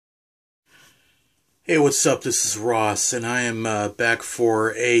Hey, what's up? This is Ross, and I am back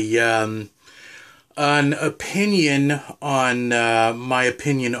for an opinion on my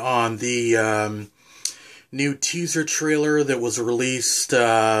opinion on the new teaser trailer that was released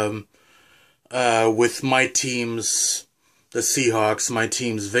with my team's, the Seahawks, my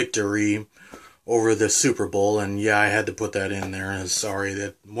team's victory over the Super Bowl. And yeah, I had to put that in there. I'm sorry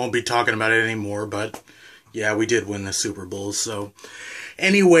that won't be talking about it anymore, but yeah, we did win the Super Bowl. So,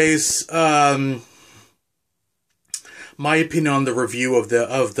 anyways, my opinion on the review of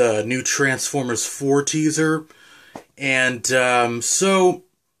the new Transformers 4 teaser. And so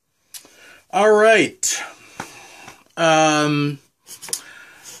all right, that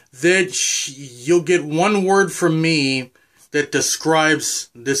you'll get one word from me that describes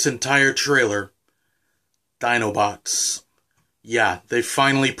this entire trailer: Dinobots. Yeah, they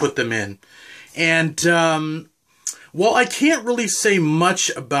finally put them in. And well, I can't really say much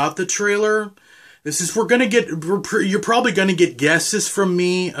about the trailer. You're probably gonna get guesses from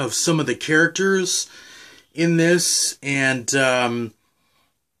me of some of the characters in this, and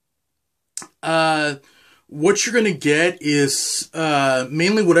what you're gonna get is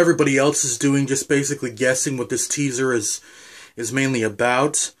mainly what everybody else is doing, just basically guessing what this teaser is mainly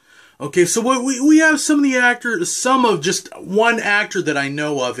about. Okay, so what we have some of the actors, some of just one actor that I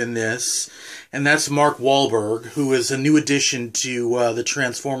know of in this, and that's Mark Wahlberg, who is a new addition to the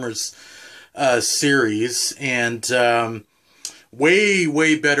Transformers series, and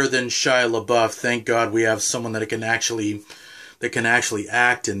way better than Shia LaBeouf. Thank God we have someone that can actually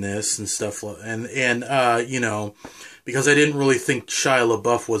act in this and stuff. And you know, because I didn't really think Shia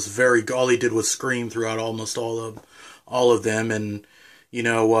LaBeouf was all he did was scream throughout almost all of them. And you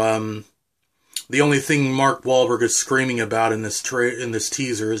know, the only thing Mark Wahlberg is screaming about in this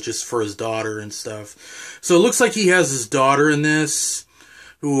teaser is just for his daughter and stuff. So it looks like he has his daughter in this,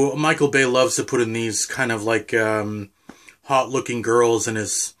 who Michael Bay loves to put in these kind of like hot-looking girls in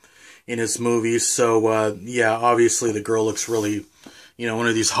his movies. So yeah, obviously the girl looks really, you know, one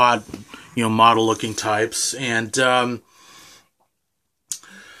of these hot, you know, model-looking types. And so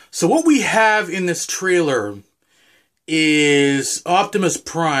what we have in this trailer is Optimus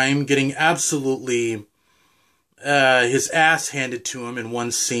Prime getting absolutely his ass handed to him in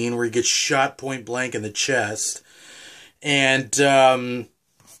one scene where he gets shot point blank in the chest. And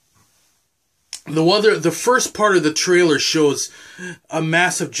the first part of the trailer shows a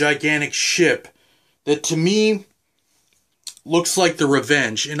massive, gigantic ship that, to me, looks like the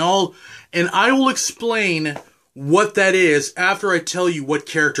Revenge. And I will explain what that is after I tell you what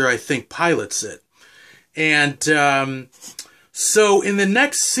character I think pilots it. And so in the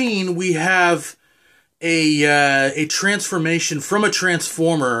next scene, we have a transformation from a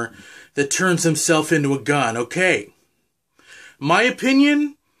Transformer that turns himself into a gun. Okay, my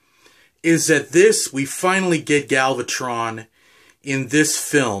opinion is that we finally get Galvatron in this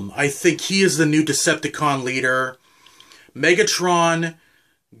film. I think he is the new Decepticon leader. Megatron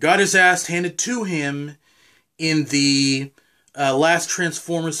got his ass handed to him in the last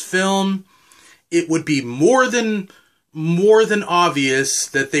Transformers film. It would be more than obvious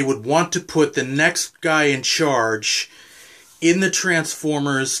that they would want to put the next guy in charge in the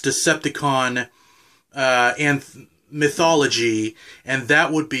Transformers Decepticon and mythology, and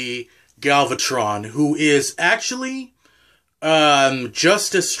that would be Galvatron, who is actually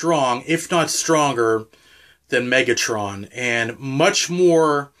just as strong, if not stronger, than Megatron, and much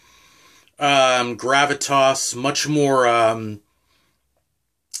more gravitas, much more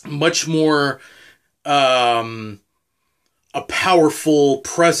a powerful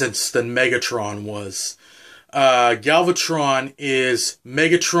presence than Megatron was. Galvatron is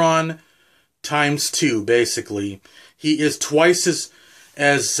Megatron times 2, basically. He is twice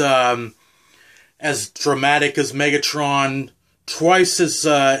as dramatic as Megatron, twice as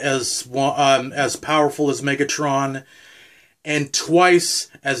powerful as Megatron, and twice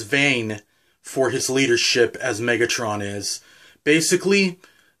as vain for his leadership as Megatron is. Basically,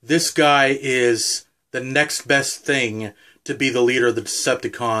 this guy is the next best thing to be the leader of the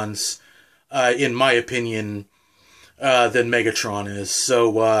Decepticons, in my opinion, than Megatron is.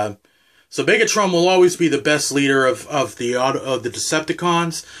 So Megatron will always be the best leader of the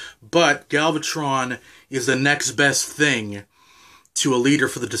Decepticons, but Galvatron is the next best thing to a leader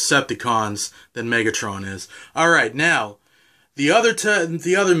for the Decepticons than Megatron is. All right, now the other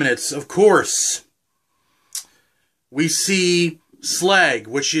minutes, of course, we see Slag,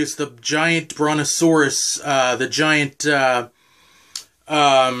 which is the giant brontosaurus, the giant. I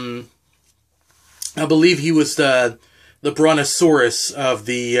believe he was the brontosaurus of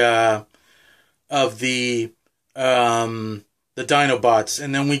the Dinobots,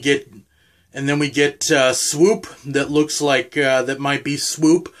 and then we get And then we get Swoop that looks like that might be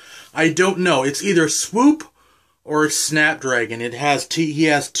Swoop. I don't know. It's either Swoop or Snapdragon. He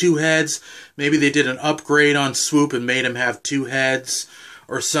has 2 heads. Maybe they did an upgrade on Swoop and made him have 2 heads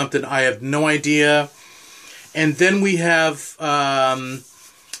or something. I have no idea. And then we have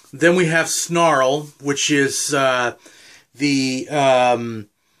Snarl, which is the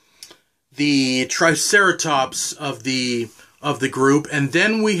Triceratops of the group. And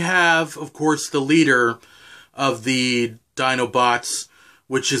then we have, of course, the leader of the Dinobots,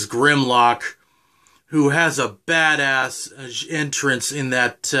 which is Grimlock, who has a badass entrance in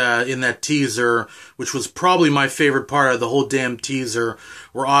that teaser, which was probably my favorite part of the whole damn teaser,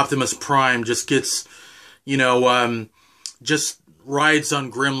 where Optimus Prime just gets, just rides on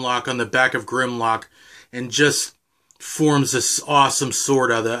Grimlock, on the back of Grimlock, and just forms this awesome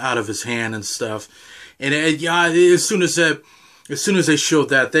sword out of his hand and stuff. And as soon as they showed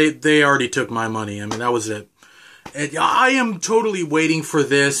that, they already took my money. I mean, that was it. And I am totally waiting for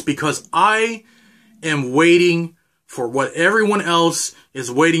this, because I am waiting for what everyone else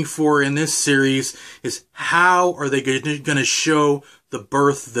is waiting for in this series, is how are they going to show the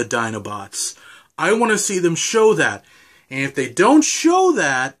birth of the Dinobots. I want to see them show that. And if they don't show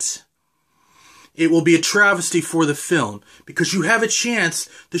that, it will be a travesty for the film, because you have a chance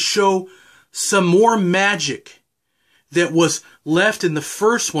to show some more magic that was left in the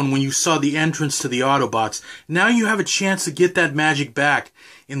first one when you saw the entrance to the Autobots. Now you have a chance to get that magic back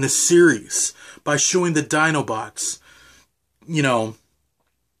in the series by showing the Dinobots.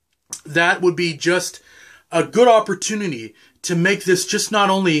 That would be just a good opportunity to make this just not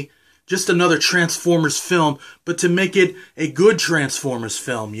only just another Transformers film, but to make it a good Transformers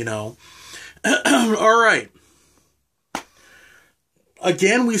film, Alright.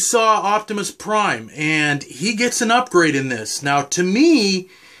 Again, we saw Optimus Prime, and he gets an upgrade in this. Now, to me,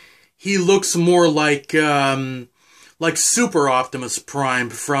 he looks more like Super Optimus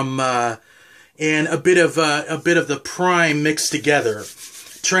Prime from, and a bit of the Prime mixed together.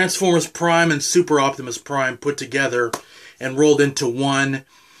 Transformers Prime and Super Optimus Prime put together and rolled into one.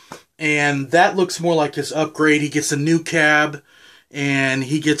 And that looks more like his upgrade. He gets a new cab, and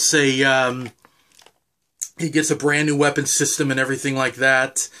he gets a brand new weapon system and everything like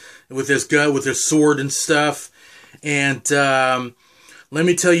that, with his gun, with his sword and stuff. And let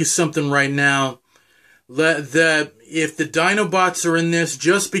me tell you something right now. If the Dinobots are in this,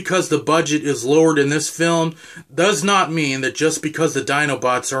 just because the budget is lowered in this film, does not mean that just because the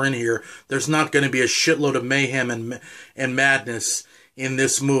Dinobots are in here, there's not going to be a shitload of mayhem and madness in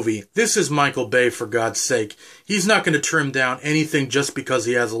this movie. This is Michael Bay, for God's sake. He's not going to trim down anything just because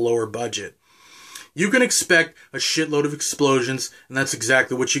he has a lower budget. You can expect a shitload of explosions, and that's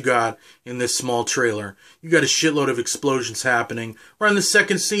exactly what you got in this small trailer. You got a shitload of explosions happening right in the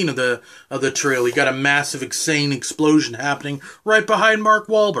second scene of the trailer. You got a massive, insane explosion happening right behind Mark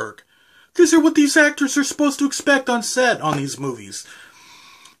Wahlberg. These are what these actors are supposed to expect on set on these movies.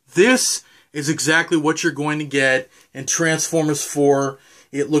 This is exactly what you're going to get in Transformers 4.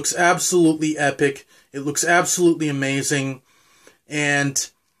 It looks absolutely epic. It looks absolutely amazing. And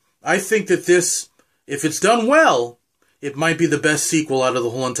I think that this, if it's done well, it might be the best sequel out of the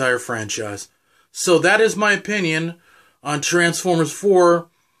whole entire franchise. So that is my opinion on Transformers 4.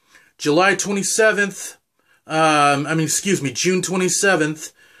 July 27th, June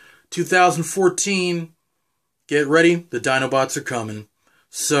 27th, 2014. Get ready, the Dinobots are coming.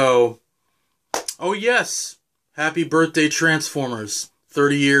 So, oh yes, happy birthday Transformers.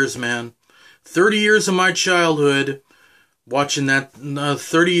 30 years, man. 30 years of my childhood, watching that,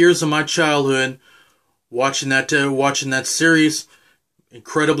 30 years of my childhood, watching that series.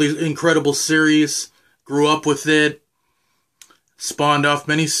 Incredible series. Grew up with it. Spawned off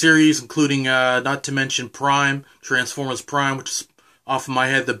many series, including, not to mention Prime, Transformers Prime, which is, off of my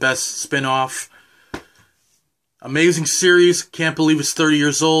head, the best spin-off. Amazing series. Can't believe it's 30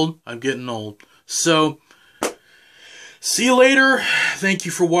 years old. I'm getting old. So, see you later. Thank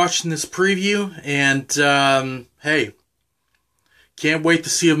you for watching this preview. And, hey, can't wait to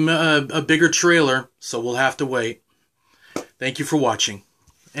see a bigger trailer, so we'll have to wait. Thank you for watching.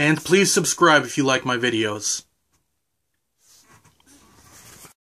 And please subscribe if you like my videos.